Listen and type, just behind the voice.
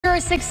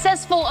After a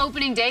successful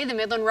opening day, the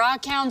Midland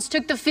RockHounds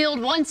took the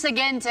field once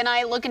again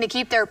tonight, looking to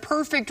keep their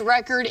perfect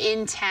record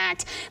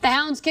intact. The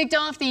Hounds kicked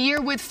off the year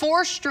with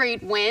 4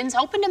 straight wins,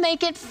 hoping to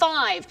make it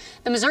 5.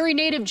 The Missouri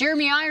native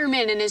Jeremy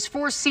Ironman, in his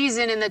 4th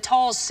season in the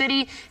Tall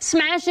City,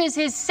 smashes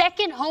his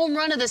 2nd home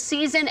run of the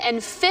season and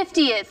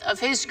 50th of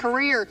his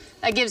career.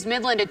 That gives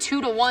Midland a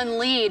 2-1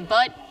 lead,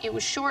 but it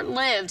was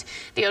short-lived.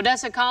 The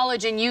Odessa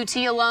College and UT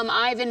alum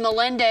Ivan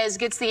Melendez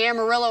gets the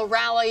Amarillo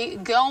rally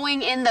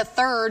going in the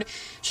 3rd.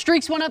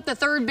 Streaks one up the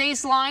third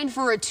base line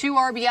for a 2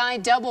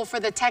 RBI double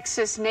for the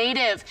Texas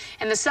native.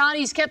 And the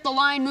Saudis kept the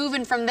line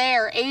moving from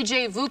there.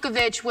 A.J.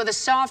 Vukovic with a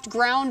soft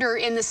grounder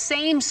in the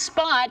same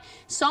spot,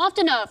 soft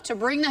enough to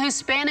bring the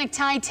Hispanic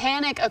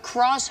Titanic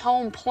across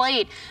home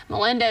plate.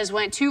 Melendez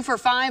went 2 for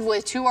 5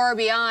 with 2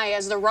 RBI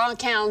as the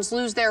RockHounds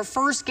lose their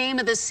first game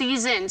of the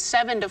season,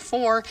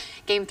 7-4.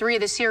 Game 3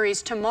 of the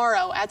series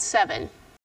tomorrow at 7.